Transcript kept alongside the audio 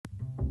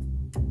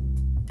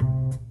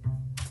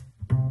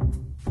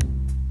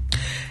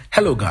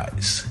Hello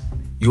guys,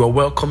 you are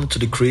welcome to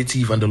the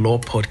Creative and the Law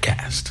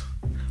podcast.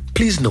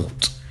 Please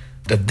note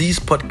that these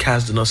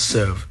podcasts do not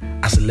serve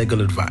as legal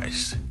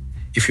advice.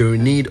 If you're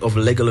in need of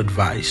legal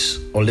advice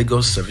or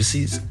legal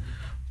services,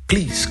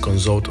 please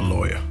consult a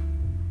lawyer.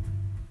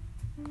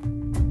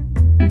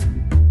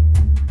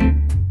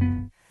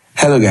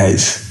 Hello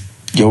guys,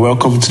 you're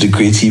welcome to the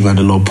Creative and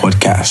the Law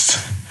podcast.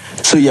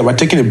 So we're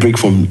taking a break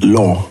from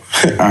law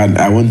and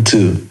I want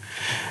to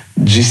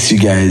gist you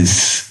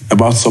guys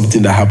about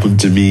something that happened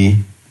to me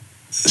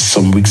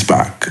some weeks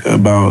back,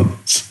 about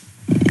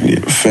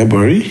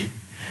February.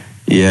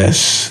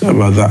 Yes,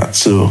 about that.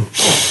 So,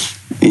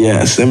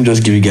 yes, let me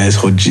just give you guys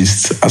hot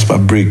gist. As per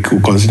break, we'll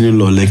continue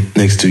law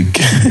next week.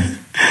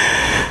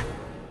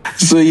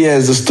 So,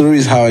 yes, the story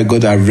is how I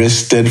got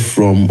arrested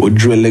from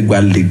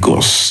Ojuelegba,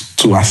 Lagos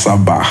to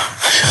Asaba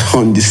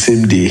on the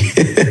same day.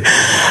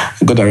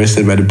 I got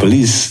arrested by the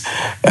police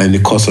in the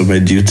course of my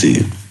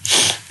duty.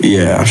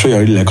 Yeah, I'm sure you're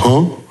really like,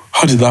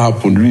 how did that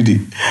happen,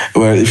 really?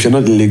 Well, if you're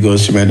not in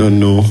Lagos, you might not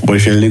know. But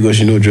if you're in Lagos,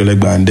 you know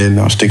Ojuelegba. And then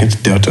I was taken to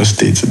Delta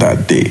State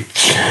that day.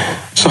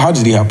 So how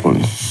did it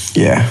happen?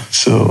 Yeah,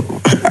 so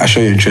I'm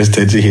sure you're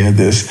interested to hear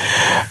this.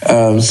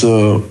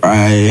 So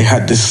I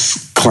had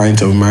this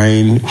client of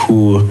mine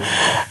who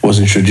was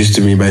introduced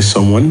to me by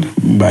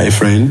by a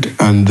friend.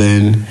 And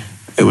then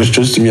it was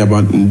introduced to me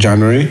about in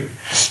January.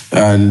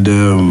 And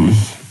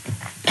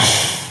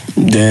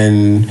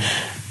then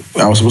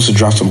I was supposed to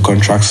draft some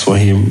contracts for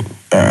him.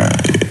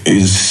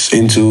 He's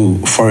into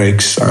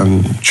Forex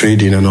and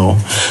trading and all.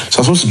 So I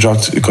was supposed to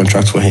draft a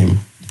contract for him.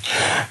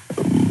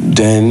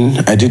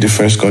 Then I did the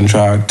first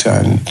contract,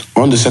 and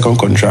on the second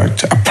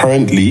contract,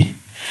 apparently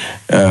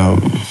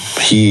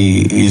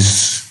he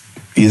is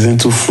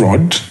into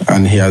fraud,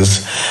 and he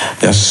has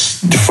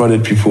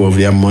defrauded people of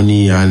their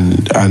money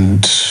and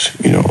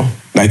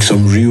like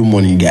some real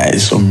money,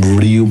 guys, some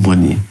real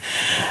money.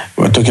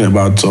 We're talking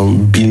about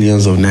some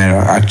billions of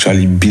naira,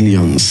 actually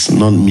billions,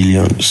 not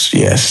millions.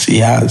 Yes, he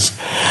has.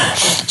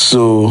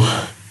 So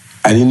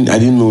I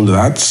didn't know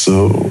that.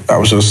 So I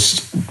was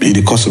just in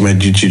the course of my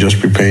duty, just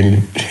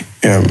preparing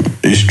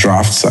his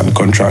drafts and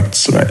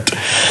contracts, right?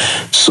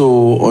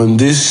 So on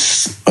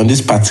this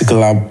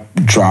particular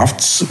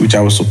drafts, which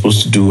I was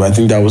supposed to do, I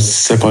think that was the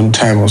second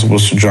time I was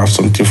supposed to draft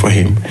something for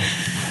him.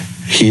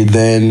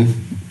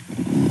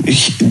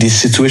 The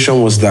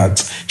situation was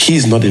that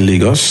he's not in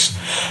Lagos,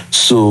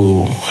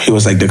 so he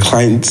was like his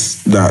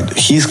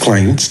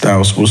client that I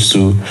was supposed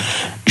to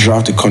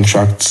draft a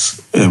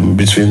contract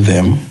between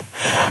them.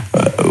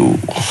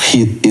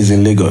 He is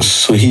in Lagos,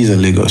 so he's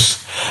in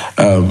Lagos.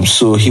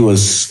 So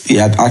he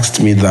had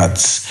asked me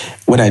that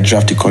when I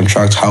draft the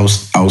contract,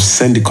 I'll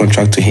send the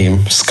contract to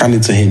him, scan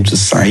it to him to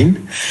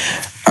sign,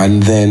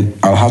 and then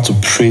I'll have to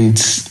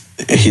print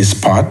his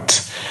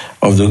part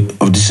of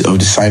the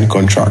signed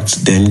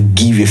contract, then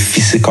give a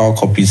physical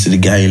copy to the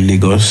guy in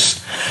Lagos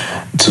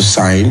to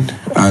sign,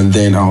 and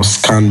then I'll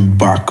scan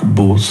back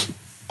both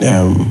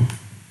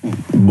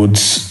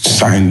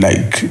signed,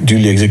 like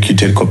duly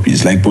executed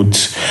copies, like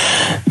both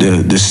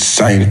the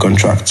signed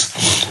contracts.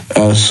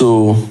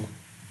 So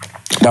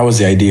that was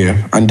the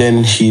idea. And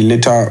then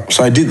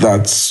so I did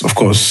that. Of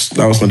course,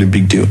 that was not a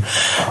big deal.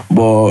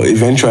 But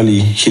eventually,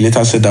 he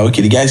later said that,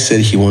 okay, the guy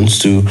said he'd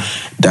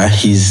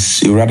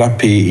rather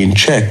pay in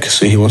check.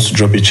 So he wants to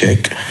drop a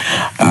check.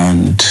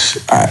 And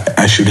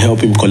I should help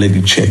him collect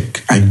the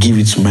check and give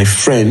it to my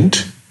friend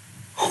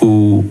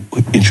who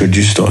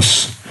introduced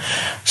us.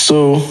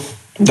 So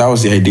that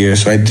was the idea.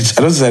 So I just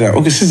decided,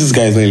 okay, since this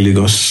guy is not in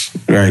Lagos,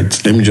 right,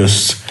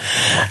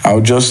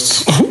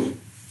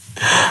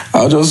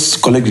 I'll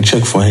just collect the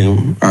check for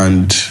him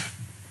and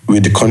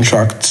with the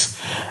contract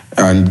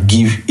and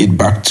give it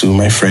back to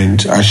my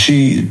friend. And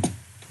she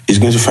is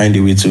going to find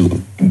a way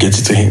to get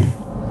it to him.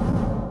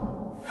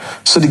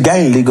 So the guy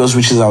in Lagos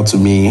reaches out to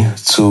me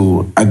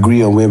to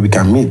agree on where we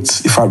can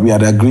meet. In fact, we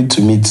had agreed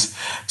to meet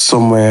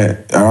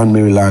somewhere around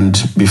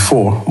Maryland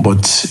before,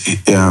 but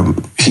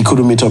he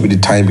couldn't meet up with the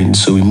timing,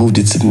 so we moved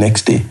it to the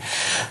next day.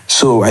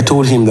 So I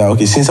told him that,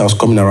 okay, since I was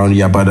coming around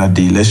Yaba that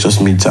day, let's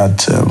just meet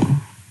at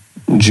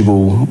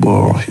Jibo.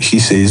 But he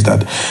says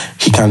that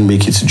he can't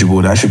make it to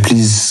Jibo, that I should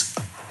please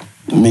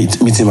meet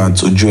him at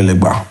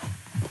Ojuelegba.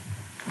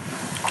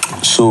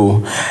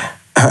 So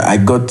I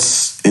got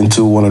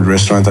into one of the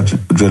restaurants at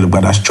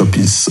Ojuelegba, that's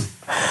Choppies.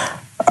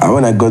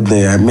 When I got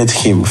there, I met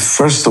him.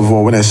 First of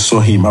all, when I saw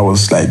him, I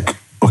was like,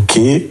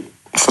 okay,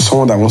 for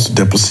someone that wants to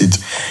deposit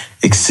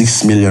a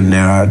 6 million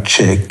naira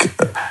check,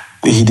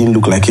 he didn't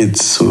look like it.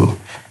 So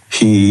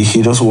he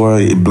just wore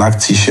a black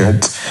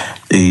t-shirt,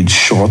 a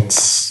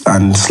shorts,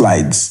 and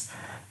slides.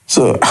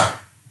 So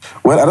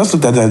well, I just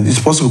looked at that. It's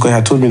possible because he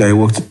had told me that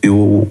he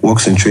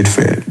works in trade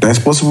fair. That it's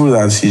possible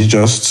that he's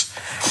just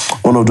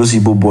one of those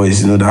Igbo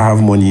boys, that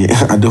have money.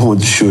 I don't want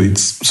to show it.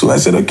 So I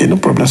said, okay, no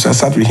problem. So I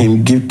sat with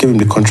him, gave him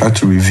the contract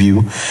to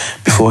review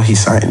before he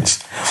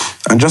signs.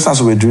 And just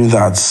as we were doing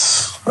that,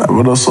 I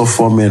also saw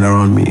 4 men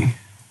around me.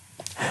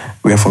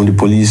 We are from the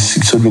police.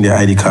 He showed me their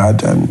ID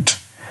card and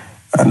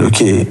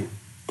okay,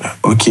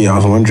 okay, I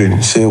was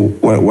wondering, say,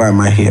 why am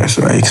I here?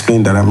 So I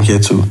explained that I'm here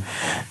to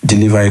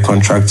deliver a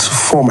contract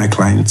for my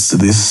clients to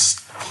this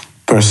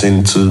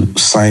person to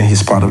sign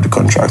his part of the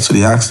contract. So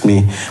they asked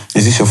me,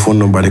 is this your phone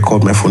number? They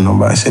called my phone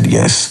number. I said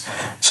yes.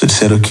 So they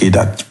said, okay,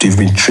 that they've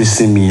been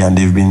tracing me and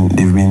they've been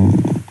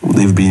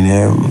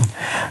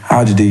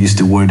how did they use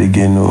the word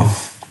again?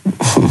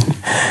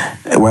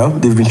 Well,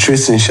 they've been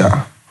tracing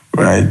Sha,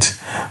 right,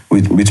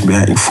 with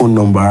my phone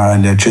number,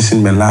 and they're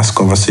tracing my last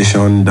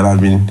conversation that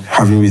I've been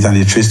having with, and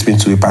they traced me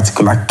to a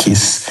particular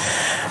case.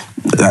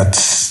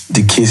 That's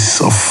the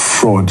case of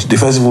fraud. The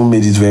first one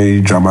made it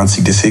very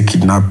dramatic. They say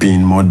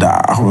kidnapping, murder.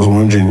 I was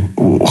wondering,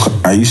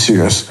 are you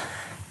serious?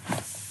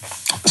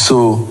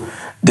 So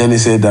then they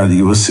said that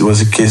it was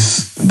a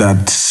case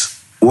that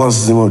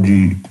was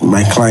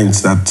my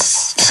clients that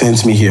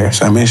sent me here.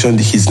 So I mentioned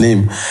his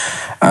name,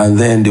 and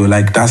then they were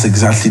like, "That's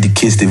exactly the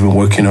case they've been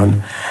working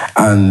on,"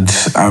 and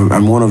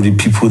I'm one of the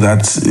people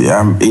that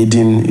I'm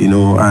aiding,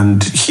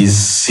 and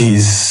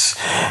his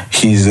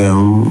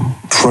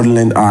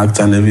fraudulent act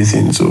and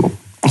everything. So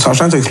I was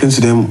trying to explain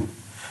to them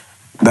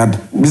that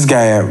this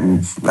guy,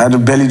 I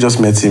had barely just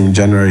met him in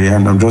January,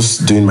 and I'm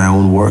just doing my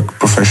own work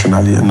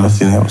professionally and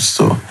nothing else.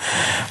 So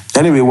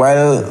anyway,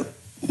 while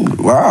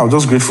I was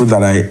just grateful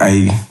that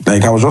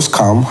I was just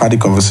calm, had a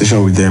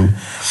conversation with them.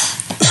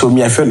 So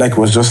I felt like it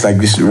was just like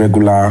this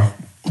regular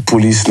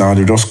police now.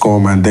 They just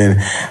come, and then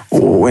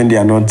when they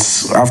are not,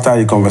 after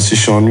the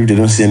conversation, if they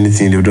don't see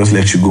anything, they'll just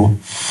let you go.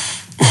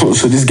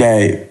 So this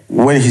guy,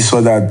 when he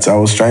saw that I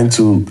was trying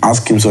to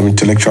ask him some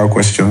intellectual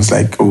questions,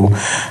 like,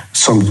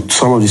 some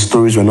of the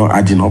stories were not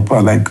adding up.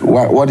 I'm like,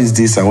 what is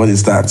this and what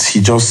is that?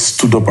 He just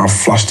stood up and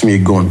flashed me a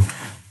gun.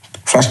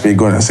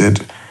 And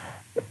said,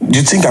 do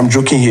you think I'm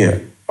joking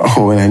here?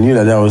 When I knew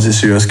that was a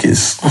serious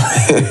case.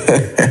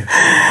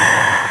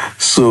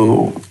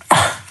 So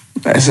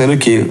I said,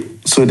 okay.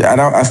 So I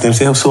now asked them,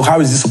 so how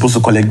is this supposed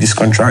to collect this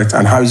contract,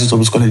 and how is it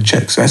supposed to collect the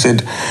check? So I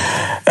said,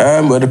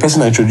 well, the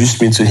person that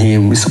introduced me to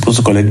him is supposed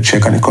to collect the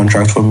check and the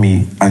contract from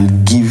me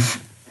and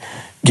give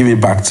it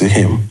back to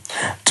him,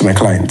 to my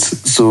client.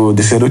 So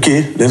they said,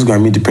 okay, let's go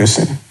and meet the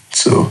person.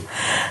 So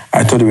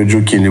I thought they were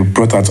joking. They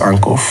brought out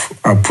handcuff.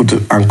 I put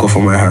the handcuff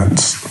on my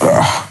hands.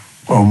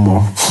 Or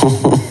more.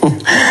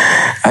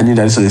 I knew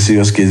that this was a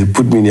serious case. They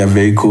put me in their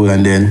vehicle,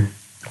 and then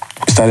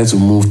we started to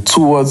move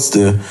towards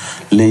the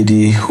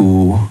lady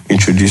who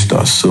introduced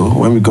us. So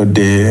when we got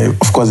there,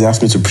 of course, they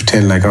asked me to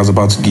pretend like I was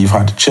about to give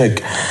her the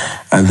check,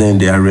 and then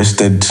they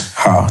arrested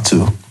her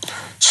too.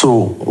 So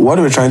what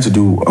they were trying to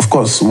do, of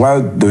course,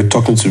 while they were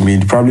talking to me,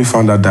 they probably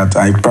found out that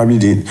I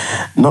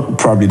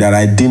that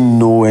I didn't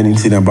know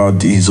anything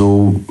about his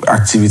whole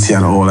activity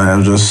and all, and I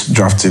was just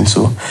drafting.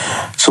 So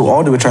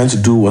all they were trying to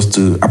do was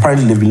to,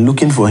 apparently they've been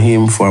looking for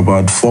him for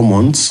about 4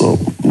 months, or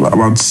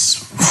about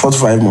 4 to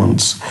 5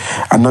 months,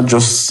 and not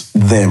just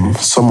them.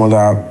 Some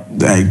other,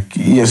 like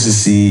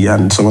EFCC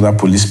and some other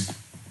police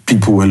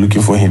people were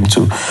looking for him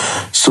too.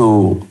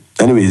 So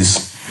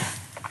anyways,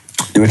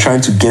 they were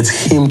trying to get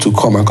him to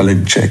come and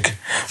collect the check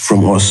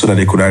from us so that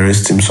they could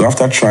arrest him. So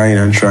after trying,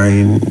 and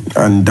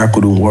that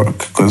couldn't work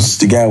because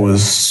the guy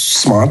was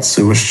smart.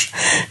 So he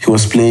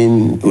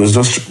was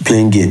just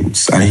playing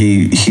games, and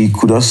he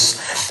could just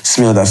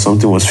smell that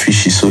something was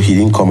fishy, so he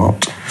didn't come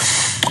out.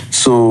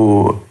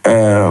 So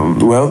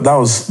that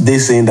was they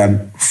saying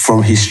that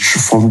from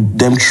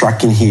them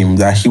tracking him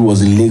that he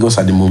was in Lagos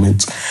at the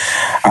moment.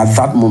 At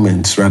that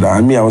moment, rather.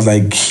 I mean, I was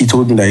like, he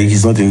told me that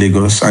he's not in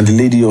Lagos, and the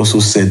lady also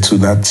said too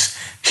that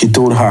he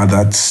told her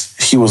that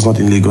he was not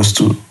in Lagos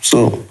too.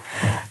 So,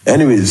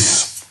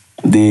 anyways,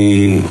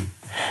 the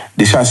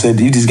shah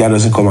said, if this guy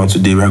doesn't come out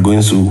today, we are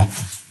going to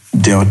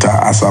Delta,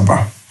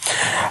 Asaba.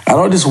 And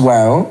all this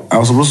while, I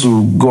was supposed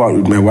to go out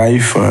with my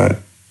wife at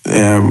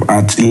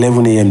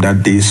 11 a.m.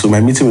 that day. So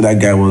my meeting with that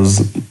guy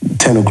was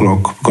 10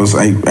 o'clock because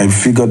I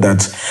figured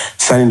that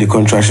signing the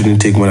contract shouldn't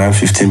take more than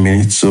 15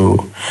 minutes.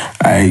 So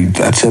I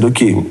said,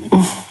 okay,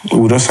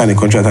 we'll just sign the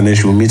contract and then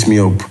she will meet me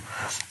up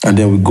and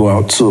then we go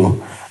out.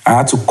 So I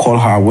had to call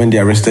her when they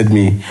arrested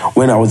me,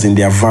 when I was in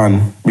their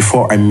van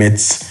before I met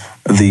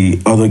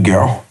the other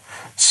girl.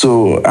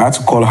 So I had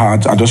to call her.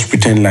 I just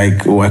pretend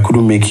like, I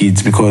couldn't make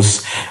it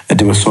because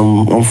there were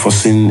some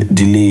unforeseen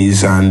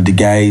delays and the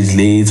guy is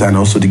late and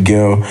also the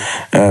girl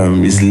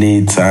is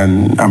late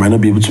and I might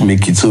not be able to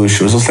make it. So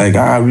she was just like,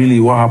 really,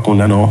 what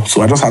happened and all.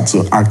 So I just had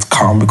to act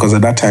calm because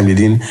at that time they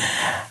didn't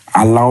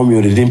allow me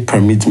or they didn't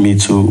permit me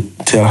to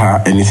tell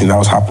her anything that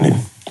was happening.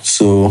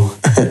 So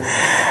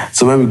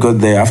when we got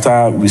there,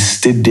 after we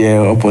stayed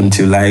there up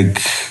until like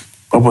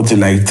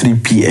 3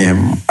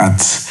 p.m. at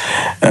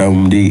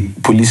the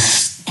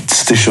police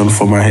station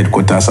for my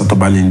headquarters at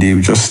Obalinde.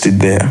 We just stayed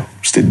there,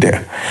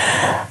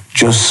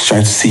 just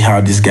trying to see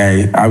how this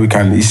guy, how we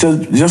can. He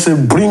just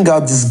said, bring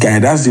out this guy.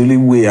 That's the only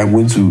way I'm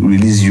going to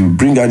release you.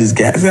 Bring out this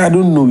guy. I said, I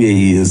don't know where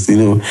he is.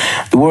 The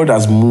world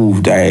has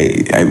moved.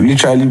 I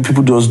literally,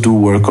 people just do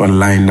work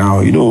online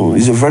now.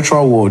 It's a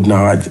virtual world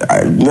now.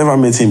 I've never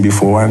met him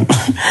before, and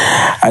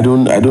I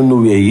don't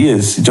know where he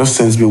is. He just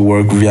sends me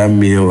work via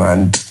mail,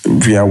 and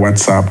via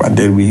WhatsApp, and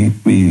then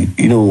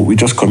we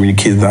just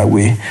communicate that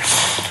way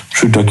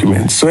through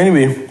documents. So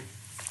anyway,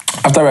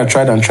 after I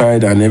tried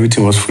and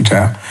everything was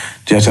futile,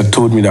 the judge had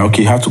told me that,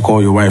 okay, you have to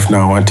call your wife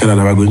now and tell her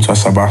that we're going to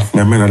Asaba.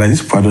 My man, like,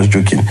 this part was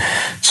joking.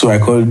 So I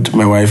called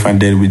my wife and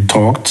then we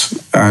talked,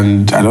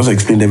 and I just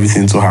explained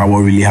everything to her, what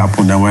really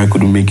happened and why I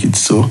couldn't make it.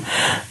 So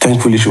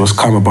thankfully she was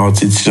calm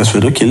about it. She just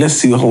said, okay, let's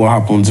see what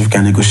happens. If we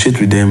can negotiate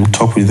with them,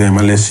 talk with them,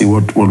 and let's see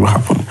what will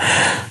happen.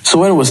 So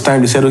when it was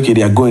time, they said, okay,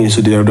 they are going.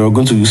 So they were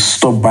going to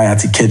stop by at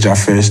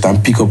Ikeja first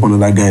and pick up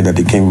another guy that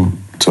they came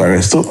to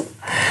arrest. So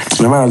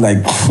my man was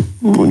like,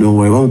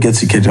 when we get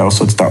to Ikeja, I'll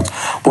sort it out.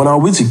 But on our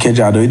way to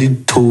Ikeja, I'd already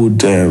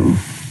told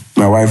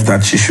my wife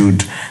that she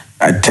should.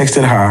 I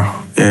texted her,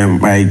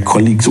 my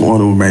colleague's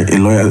one of a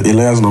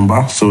lawyer's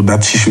number, so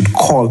that she should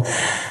call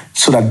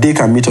so that they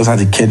can meet us at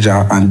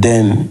Ikeja and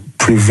then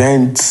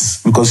prevent,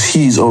 because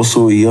he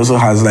also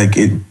has like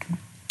a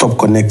top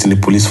connect in the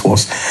police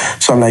force.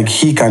 So I'm like,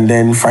 he can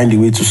then find a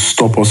way to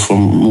stop us from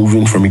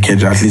moving from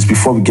Ikeja, at least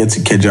before we get to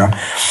Ikeja,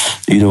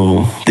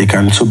 they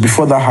can. So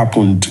before that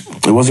happened,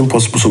 it wasn't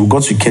possible. So we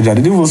got to Ikeja.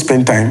 They didn't even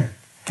spend time.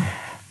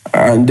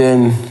 And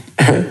then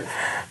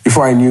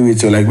before I knew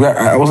it,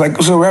 I was like,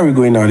 so where are we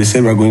going now? They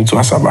said we're going to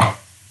Asaba.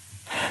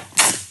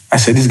 I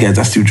said, these guys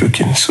are still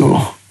joking. So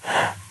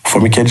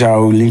from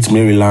Ikeja, we linked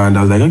Maryland.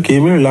 I was like, okay,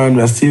 Maryland,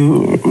 we're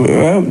still,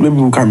 maybe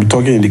we can be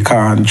talking in the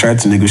car and try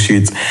to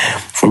negotiate.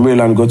 From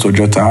Maryland, we go to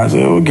Ojota. I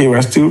said, okay,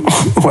 we're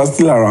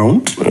still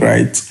around,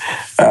 right?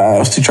 I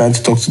was still trying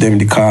to talk to them in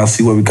the car,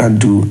 see what we can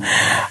do.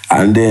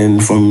 And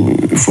then from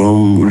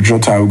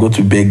Ojota, we go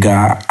to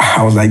Bega.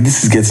 I was like,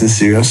 this is getting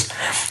serious.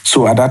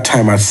 So at that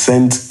time, I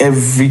sent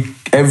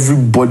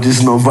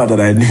everybody's number that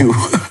I knew.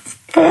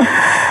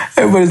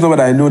 Everybody's number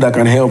that I know that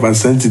can help, and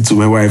sent it to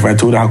my wife. I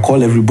told her, I'll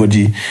call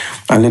everybody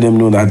and let them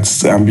know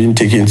that I'm being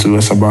taken to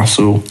Asaba.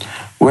 So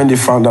when they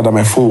found out that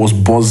my phone was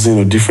buzzing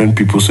with different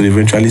people, so they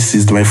eventually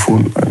seized my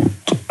phone. And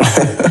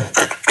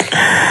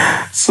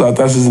so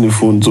after seizing the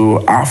phone,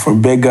 so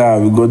from Bega,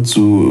 we got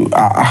to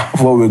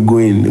where we're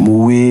going,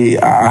 Muwe,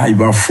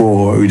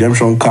 Ibafo,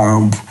 Redemption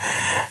Camp,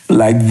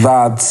 like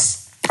that.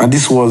 And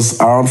this was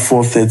around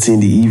 4:30 in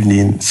the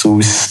evening. So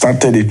we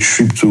started a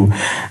trip to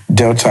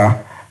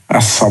Delta,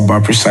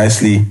 Asaba,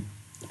 precisely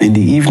in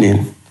the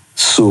evening.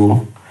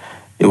 So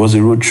it was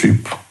a road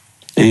trip,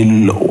 the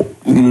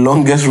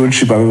longest road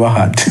trip I've ever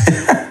had.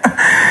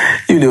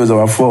 Even it was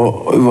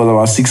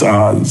about 6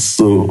 hours.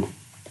 So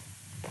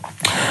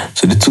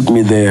they took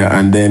me there,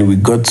 and then we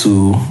got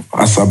to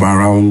Asaba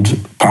around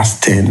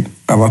past 10,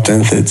 about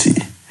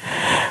 10:30.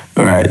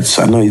 All right,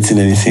 so I'm not eating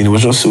anything. It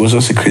was just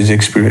a crazy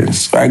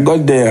experience. So I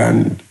got there,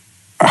 and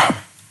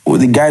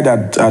the guy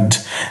that had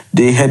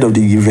the head of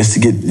the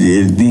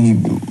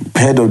the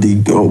head of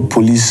the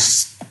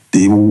police,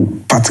 this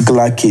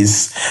particular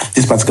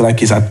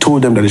case, I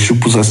told them that they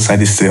should put us inside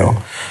the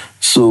cell.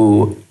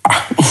 So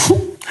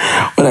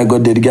when I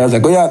got there, the guy was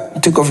like, oh yeah,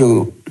 take off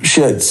your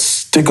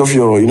shirts, take off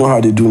your, you know how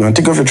they do now,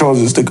 take off your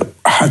trousers. I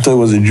thought it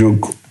was a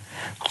joke.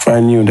 If I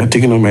knew, they're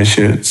taking off my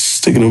shirts,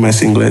 taking off my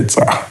singlets.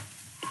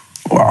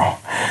 Wow.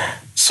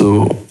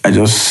 So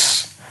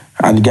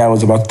and the guy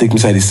was about to take me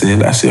inside the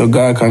cell. I said, oh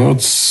God, I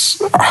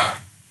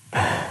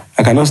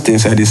cannot stay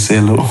inside the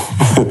cell.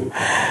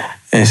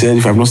 And he said,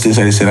 if I'm not staying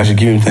inside the cell, I should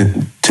give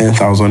him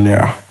 10,000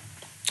 naira.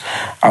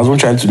 I was not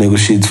trying to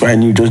negotiate. If I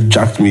knew, just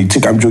jacked me.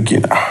 Think I'm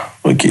joking?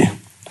 Okay.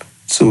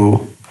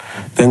 So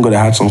thank God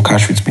I had some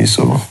cash with me.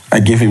 So I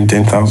gave him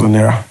 10,000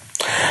 naira.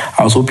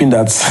 I was hoping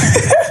that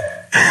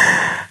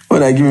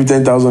when I give him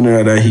 10,000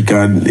 naira, that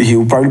he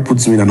will probably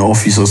put me in an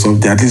office or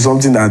something. At least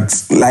something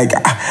that, like,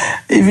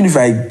 even if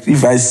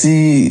I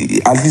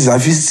see, at least I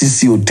still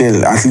see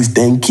hotel, at least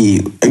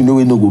 10K, you know,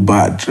 it no go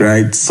bad,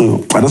 right?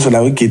 So I just feel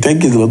like, okay,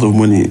 10K is a lot of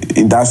money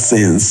in that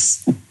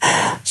sense.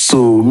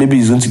 So maybe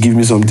he's going to give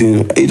me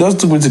something. He just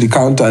took me to the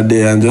counter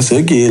there and just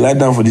said, okay, lie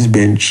down for this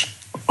bench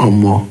or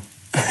more.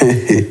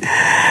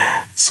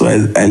 So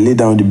I lay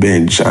down on the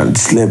bench and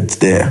slept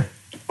there.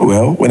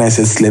 Well, when I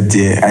said slept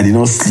there, I did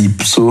not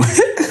sleep. So,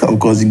 of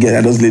course,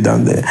 I just lay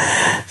down there.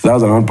 So that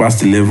was around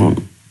past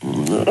 11.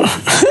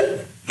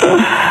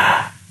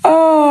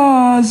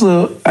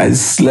 So I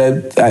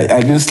slept. I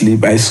didn't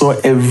sleep. I saw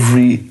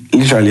every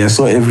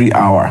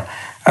hour.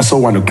 I saw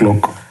 1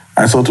 o'clock.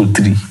 I saw to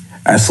 3.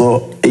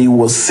 It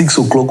was 6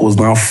 o'clock was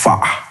now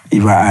far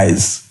in my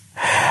eyes.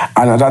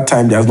 And at that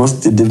time, they've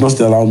not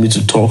still allowed me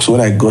to talk. So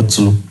when I got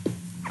to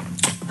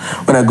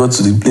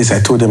the place, I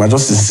told them, I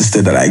just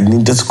insisted that I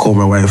needed to call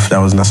my wife that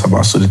was in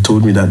Asaba. So they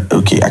told me that,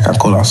 okay, I can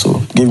call her.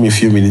 So give me a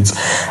few minutes.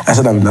 I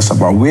said, I'm in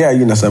Asaba. Where are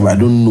you in Asaba? I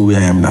don't know where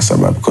I am in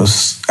Asaba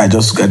because I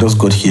just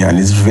got here and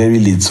it's very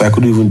late. So I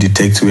couldn't even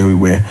detect where we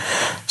were.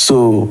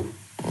 So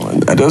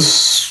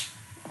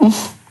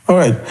all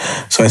right.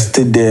 So I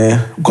stayed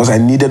there because I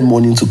needed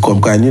morning to come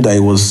because I knew that it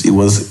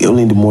was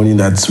only in the morning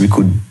that we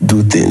could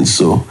do things.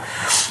 So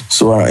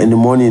in the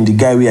morning, the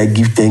guy where I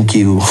give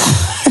 10K,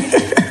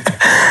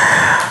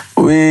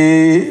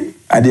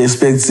 I didn't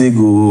expect to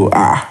go,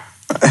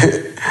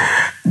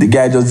 the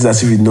guy just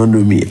as if he don't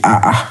know me.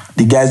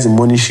 the guys in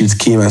morning shift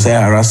came and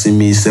started harassing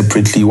me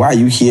separately. Why are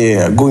you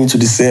here? Go into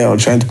the cell,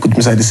 trying to put me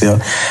inside the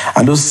cell.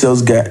 And those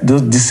cells guys,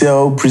 the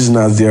cell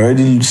prisoners, they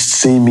already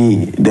seeing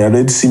me. They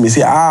already see me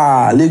say,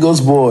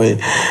 Lagos boy,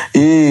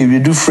 hey, we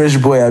do fresh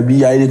boy, Abi.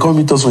 They come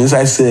meet us from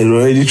inside cell,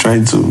 already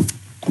trying to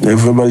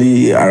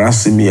everybody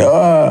harassing me.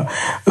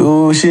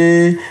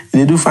 She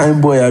they do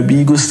fine boy,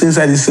 Abi. Go stay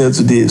inside the cell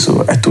today.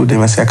 So I told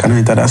them, I said, I cannot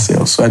enter that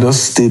cell. So I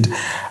just stayed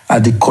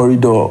at the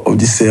corridor of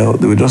the cell.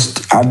 They were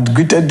just, I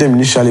greeted them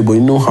initially, but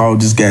you know how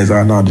these guys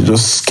are now. They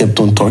just kept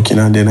on talking,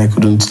 and then I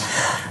couldn't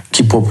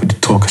keep up with the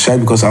talk.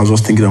 Actually, because I was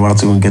just thinking about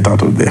to even get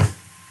out of there.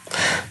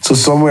 So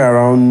somewhere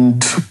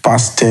around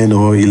past 10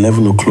 or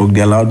 11 o'clock,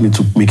 they allowed me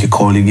to make a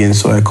call again.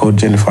 So I called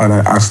Jennifer and I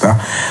asked her,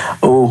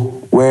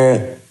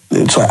 where?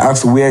 So I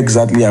asked, where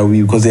exactly are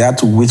we? Because they had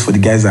to wait for the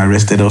guys that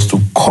arrested us to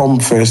come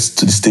first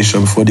to the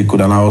station before they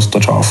could allow us to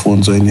touch our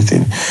phones or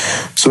anything.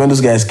 So when those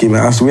guys came,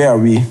 I asked, where are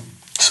we?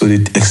 So they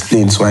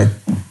explained. So I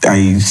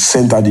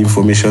sent out the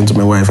information to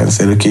my wife and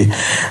said, okay,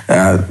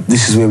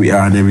 this is where we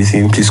are and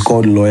everything. Please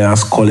call the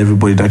lawyers, call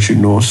everybody that you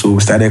know. So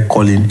we started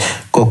call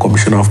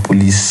Commissioner of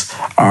Police.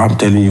 I'm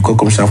telling you, call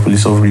Commissioner of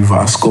Police of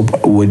Rivers.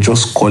 We're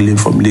just calling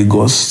from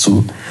Lagos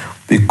to,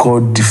 we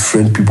called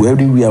different people.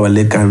 Everywhere our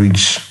leg can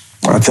reach.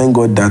 I thank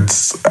God that,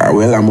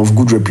 I'm of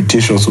good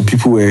reputation. So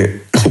people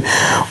were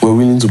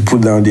willing to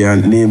put down their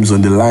names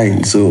on the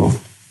line. So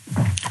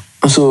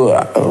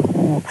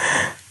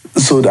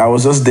I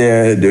was just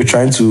there. They were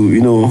trying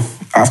to,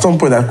 at some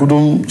point I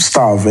couldn't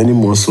starve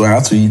anymore. So I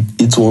had to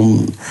eat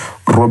one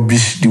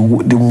rubbish,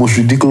 the most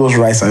ridiculous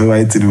rice I've ever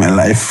eaten in my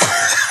life.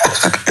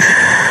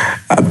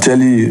 I'm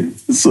telling you.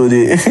 So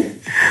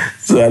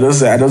I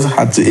just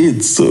had to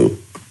eat.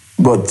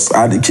 But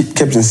I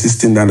kept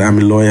insisting that I'm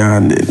a lawyer,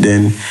 and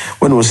then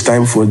when it was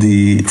time for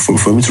me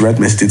to write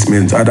my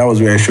statement, that was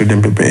where I showed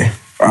them paper.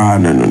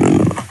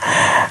 No.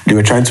 They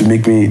were trying to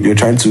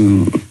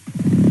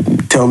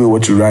tell me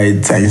what to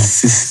write. I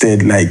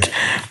insisted, at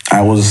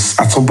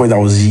some point I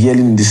was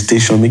yelling in the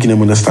station, making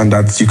them understand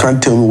that you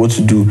can't tell me what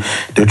to do.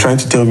 They were trying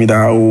to tell me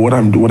that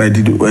what I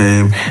did,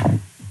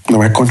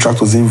 my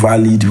contract was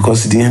invalid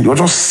because they were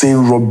just saying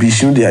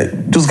rubbish.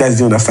 Those guys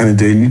didn't understand it.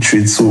 They're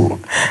illiterate. So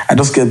I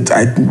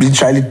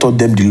literally taught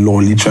them the law.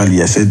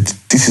 Literally, I said,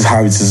 this is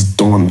how it is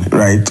done,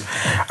 right?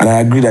 And I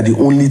agree that the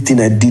only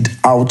thing I did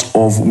out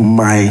of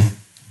my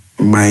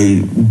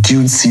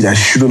duty that I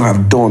shouldn't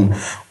have done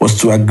was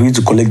to agree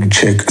to collect the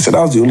check. I said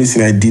that was the only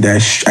thing I did.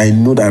 I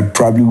know that I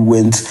probably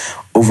went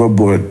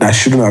overboard, that I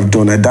shouldn't have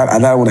done. And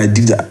that one I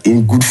did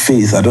in good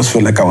faith. I just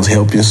felt like I was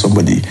helping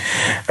somebody.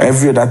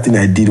 Every other thing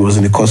I did was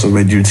in the course of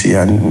my duty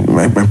and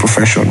my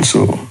profession.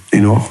 So,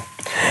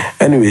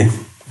 Anyway,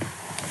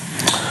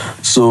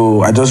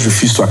 so I just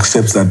refused to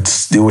accept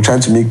that they were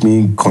trying to make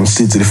me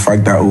concede to the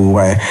fact that,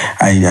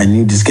 I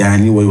knew this guy, I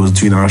knew what he was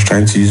doing. I was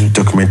trying to use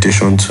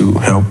documentation to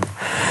help.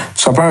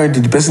 So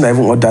apparently the person that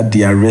even ordered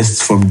the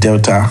arrest from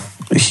Delta,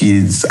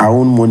 our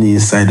own money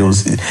inside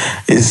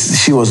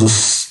she was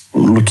just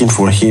looking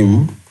for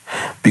him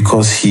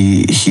because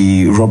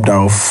he robbed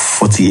out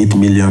 48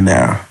 million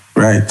naira,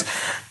 right?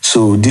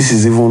 So this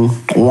is even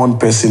one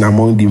person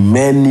among the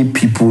many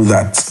people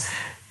that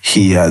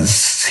he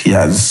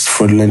has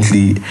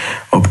fraudulently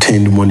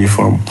obtained money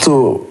from.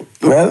 So,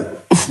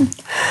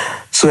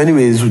 so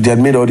anyways, they had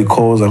made all the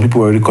calls and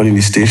people were already calling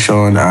the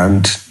station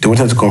and they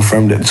wanted to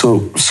confirm that.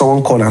 So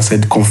someone called and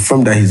said,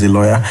 confirm that he's a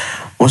lawyer.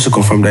 Once you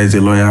confirm that he's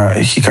a lawyer,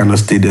 he cannot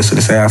stay there. So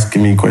they started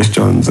asking me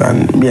questions.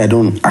 And me, I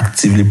don't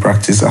actively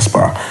practice as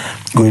per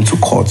going to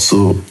court.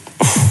 So,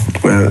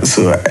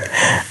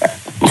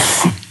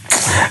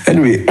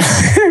 anyway.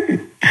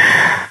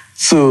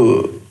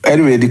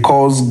 Anyway, the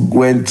calls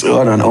went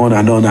on and on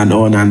and on and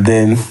on. And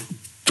then,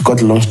 to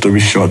cut a long story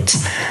short,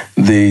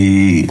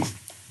 the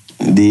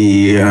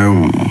NBA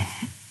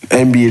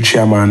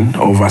chairman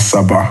of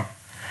Asaba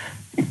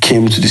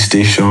came to the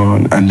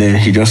station, and then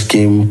he just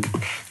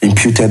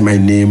imputed my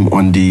name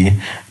on the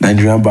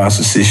Nigerian Bar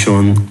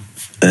Association.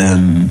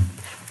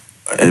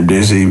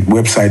 There's a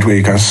website where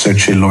you can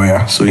search a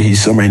lawyer. So he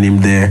saw my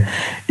name there,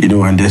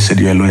 and they said,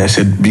 you're a lawyer. I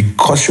said, he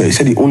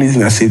said the only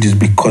thing I saved is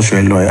because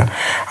you're a lawyer,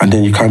 and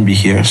then you can't be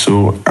here.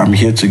 So I'm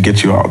here to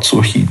get you out.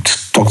 So he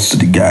talks to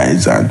the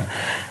guys and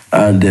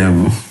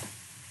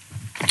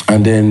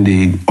then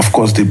they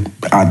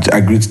had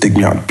agreed to take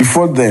me out.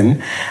 Before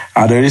then,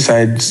 I'd already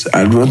said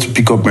I'd want to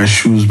pick up my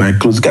shoes, my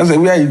clothes. The guys said,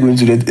 where are you going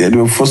to? They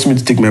were forcing me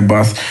to take my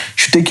bath. You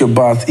should take your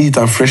bath, eat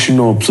and freshen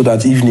up so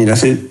that evening. I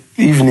said,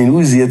 evening? Who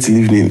is here till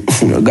evening?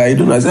 Guy, you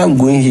don't know. I said, I'm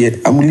going here.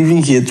 I'm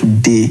leaving here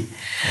today.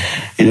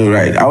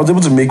 Right? I was able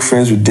to make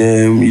friends with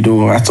them.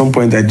 At some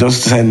point, I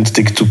just decided to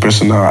take it too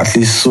personal, at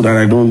least so that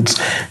I don't.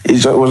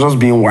 It was just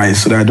being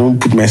wise, so that I don't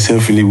put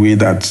myself in a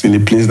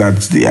place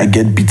that I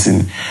get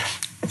beaten.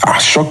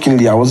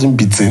 Shockingly, I wasn't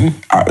beaten.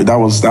 That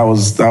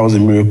was a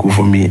miracle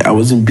for me. I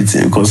wasn't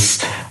beaten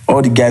because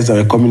all the guys that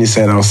were coming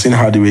inside, I was seeing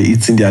how they were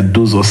eating their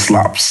dose of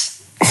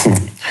slaps.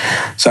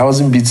 So I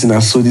wasn't beaten.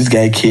 And so this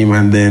guy came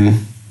and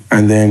then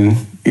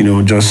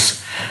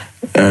just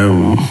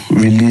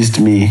released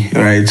me,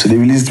 right? So they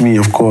released me,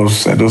 of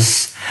course. I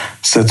just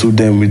settle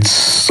them with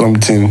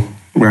something,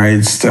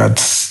 right? That,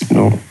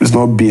 it's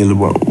not bail,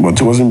 but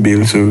it wasn't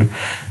bail, so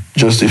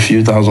just a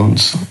few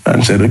thousands,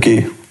 and said,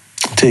 okay,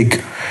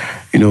 take,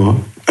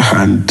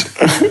 and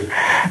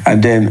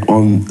and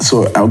then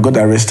so I got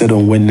arrested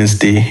on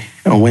Wednesday,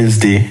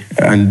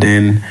 and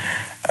then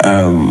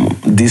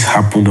this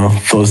happened on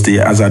Thursday.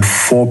 As at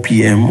 4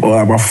 p.m.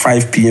 or about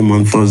 5 p.m.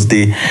 on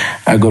Thursday,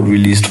 I got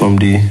released from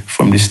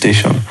the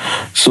station.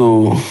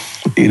 So,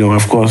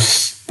 of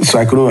course, so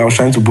I was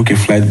trying to book a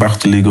flight back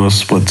to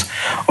Lagos, but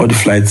all the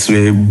flights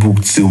were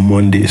booked till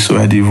Monday. So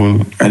I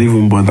didn't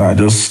even bother. I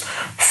just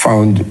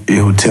found a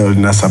hotel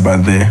in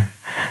Asaba there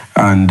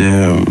and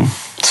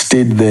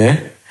stayed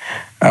there.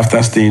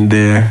 After staying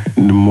there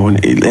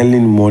early in the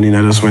morning,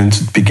 I just went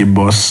to pick a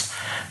bus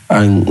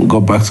and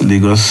got back to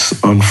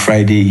Lagos on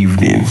Friday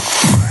evening.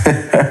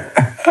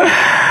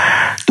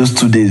 Those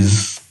 2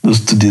 days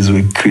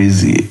were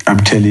crazy. I'm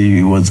telling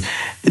you, it was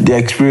the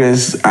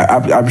experience.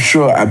 I'm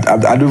sure, I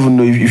don't even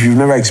know, if you've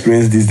never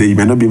experienced this, then you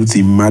might not be able to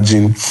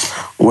imagine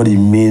what it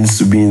means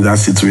to be in that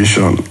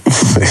situation.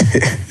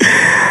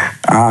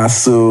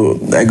 So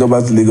I got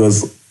back to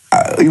Lagos.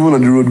 Even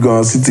on the road, I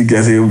was sitting there,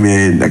 I say,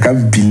 man, I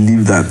can't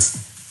believe that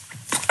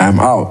I'm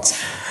out.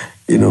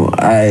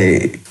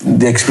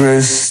 The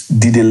experience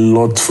did a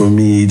lot for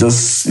me. It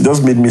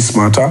just made me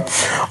smarter.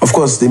 Of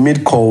course, they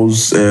made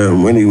calls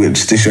when they were at the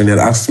station. They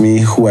asked me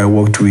who I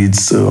worked with.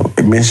 So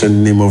I mentioned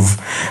the name of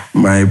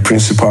my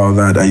principal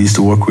that I used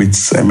to work with.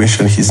 So I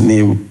mentioned his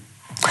name.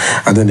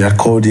 And then they had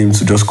called him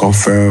to just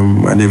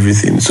confirm and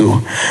everything.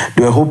 So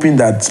they were hoping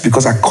that,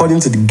 because according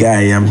to the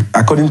guy,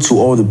 according to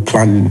all the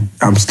planning,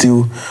 I'm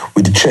still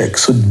with the check.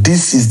 So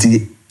this is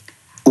the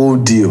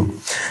old deal.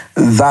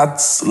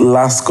 That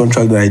last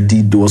contract that I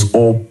did was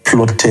all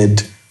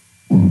plotted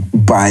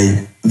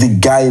by the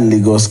guy in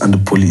Lagos and the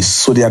police.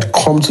 So they had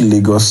come to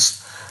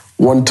Lagos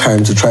one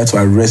time to try to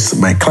arrest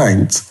my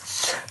client.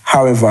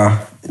 However,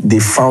 they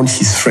found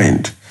his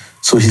friend.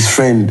 So his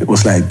friend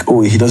was like,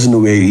 oh, he doesn't know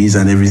where he is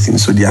and everything.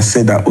 So they have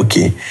said that,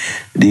 okay,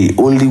 the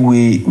only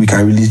way we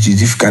can release you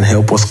is if you can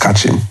help us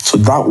catch him. So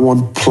that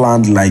one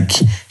planned like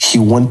he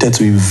wanted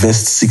to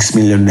invest 6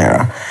 million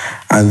naira.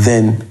 And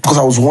then, because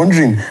I was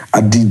wondering,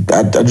 at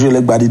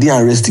Ojuelegba, they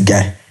didn't arrest the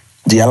guy.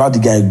 They allowed the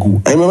guy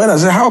go. I remember I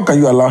said, how can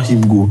you allow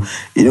him go?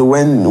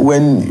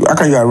 How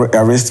can you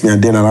arrest me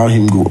and then allow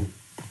him go?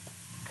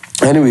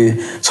 Anyway,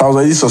 so I was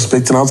already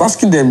suspecting. I was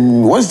asking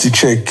them, what's the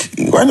check?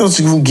 Why not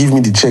even give me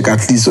the check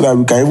at least so that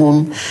we can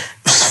even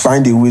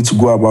find a way to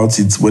go about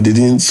it? But they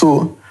didn't.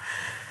 So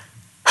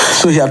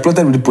he had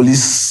plotted with the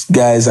police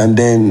guys, and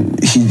then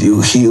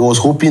he was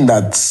hoping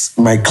that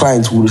my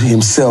client would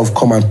himself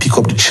come and pick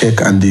up the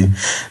check and the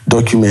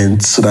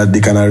document so that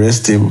they can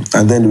arrest him.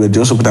 And then they were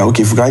just hoping that,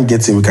 okay, if we can't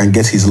get him, we can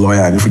get his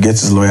lawyer. And if we get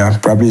his lawyer,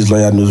 probably his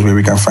lawyer knows where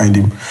we can find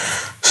him.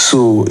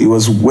 So it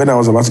was when I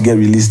was about to get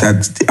released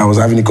that I was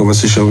having a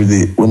conversation with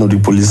one of the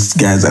police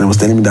guys, and he was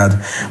telling me that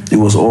it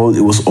was all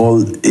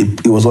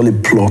a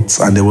plot,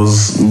 and there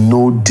was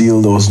no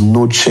deal, there was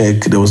no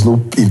check, there was no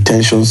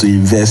intentions to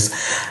invest.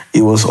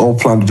 It was all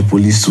planned with the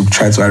police to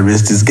try to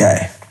arrest this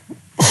guy.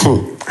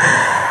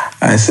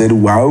 I said,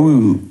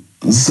 wow.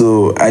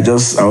 So I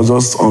was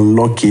just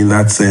unlucky in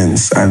that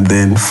sense, and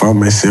then found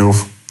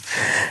myself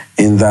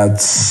in that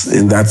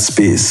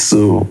space.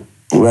 So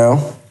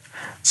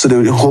So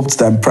they hoped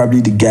that probably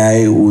the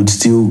guy would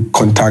still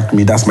contact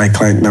me. That's my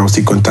client now,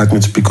 still contact me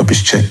to pick up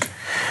his check.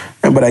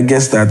 But I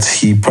guess that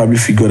he probably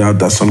figured out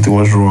that something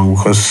was wrong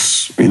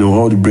because,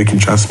 all the braking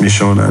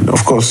transmission. And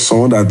of course,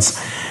 someone that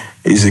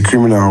is a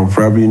criminal will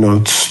probably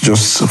not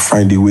just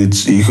find a way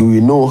to, he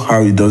will know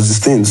how he does these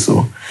things.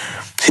 So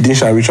he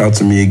didn't reach out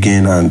to me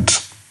again. And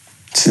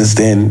since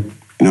then,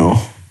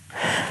 I've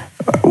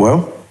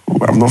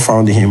not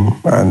found him.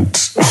 And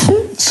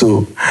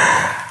so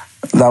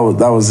that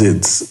was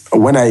it.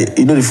 When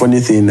the funny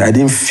thing, I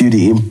didn't feel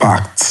the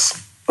impact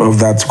of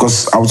that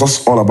because I was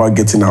just all about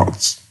getting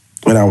out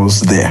when I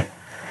was there.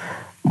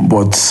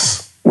 But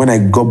when I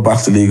got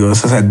back to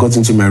Lagos, as I got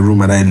into my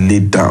room and I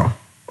laid down,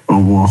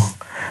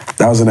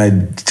 that was when I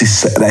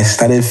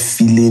started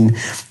feeling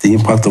the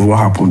impact of what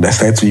happened. I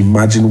started to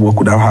imagine what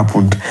could have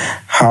happened,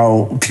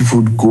 how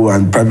people would go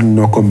and probably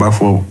not come back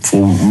for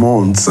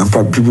months, and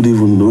probably people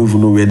don't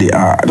even know where they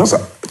are. I just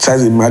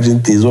started to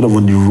imagine things, what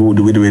on the road,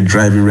 the way they were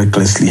driving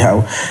recklessly,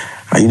 how,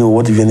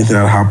 what if anything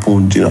had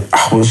happened?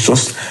 I was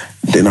just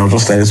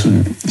started to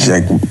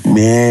like,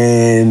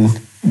 man,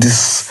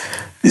 this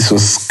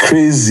was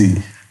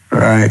crazy,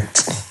 right?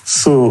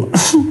 So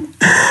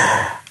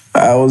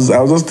I was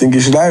just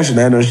thinking, should I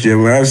not share?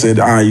 My wife said,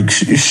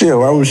 you share.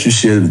 Why would you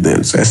share with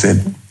them? So I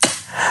said,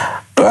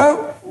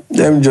 well,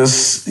 let me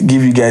just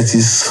give you guys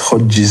this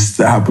hot gist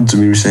that happened to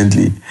me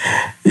recently.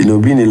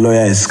 Being a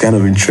lawyer is kind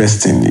of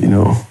interesting.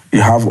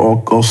 You have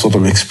all sort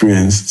of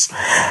experience.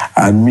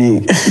 And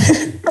me,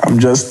 I'm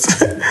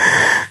just,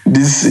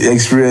 this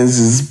experience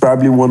is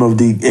probably one of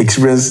the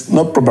experience,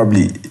 not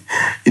probably,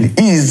 it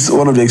is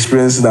one of the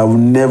experiences that I will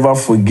never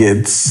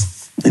forget.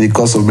 in the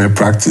course of my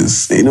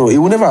practice. It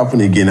will never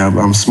happen again.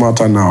 I'm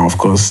smarter now, of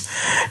course.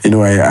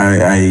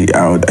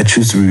 I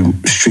choose to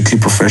be strictly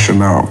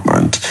professional,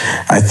 and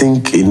I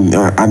think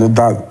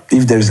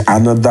if there's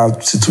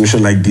another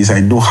situation like this, I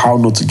know how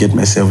not to get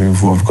myself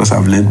involved because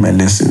I've learned my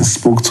lessons.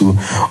 Spoke to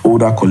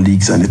older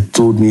colleagues, and they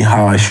told me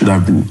how I should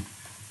have been,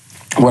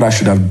 what I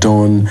should have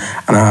done,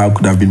 and how I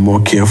could have been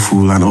more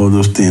careful and all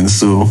those things.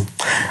 So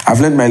I've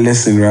learned my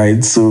lesson,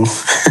 right? So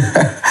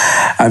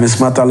I'm a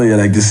smarter lawyer,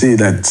 like they say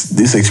that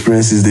these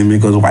experiences, they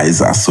make us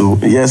wiser. So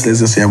yes, let's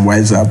just say I'm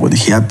wiser, but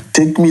he had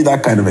taken me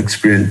that kind of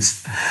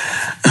experience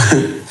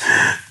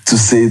to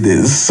say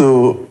this.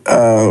 So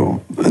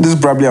this is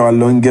probably our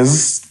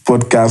longest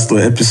podcast or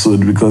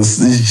episode because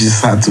this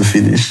just had to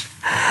finish.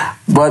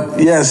 But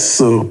yes,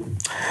 so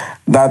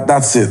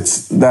that's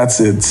it.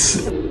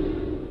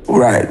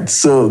 Right.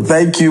 So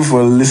thank you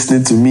for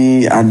listening to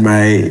me and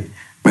my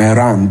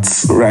rant,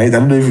 right? I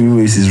don't know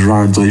if it's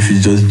rant or if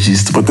it's just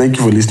gist, but thank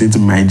you for listening to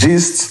my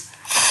gist.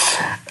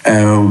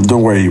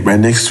 Don't worry, by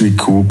next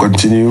week we'll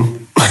continue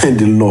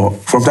the law.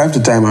 From time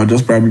to time, I'll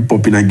just probably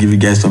pop in and give you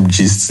guys some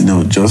gist,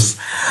 just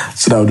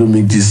so that I don't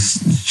make this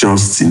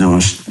just,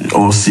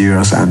 all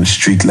serious and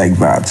strict like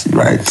that,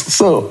 right?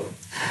 So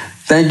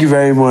thank you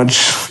very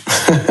much.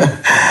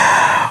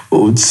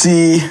 We'll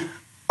see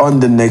on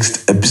the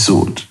next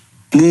episode.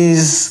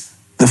 Please,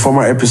 the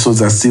former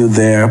episodes are still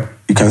there.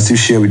 You can still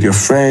share with your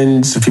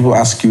friends. If people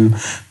ask you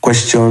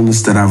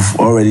questions that I've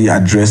already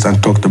addressed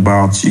and talked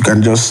about, you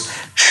can just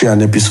share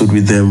an episode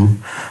with them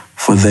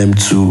for them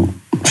to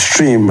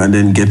stream and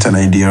then get an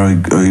idea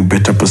or a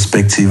better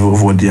perspective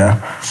of what they're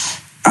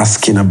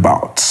asking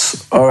about.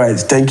 All right.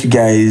 Thank you,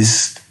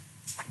 guys.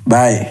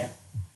 Bye.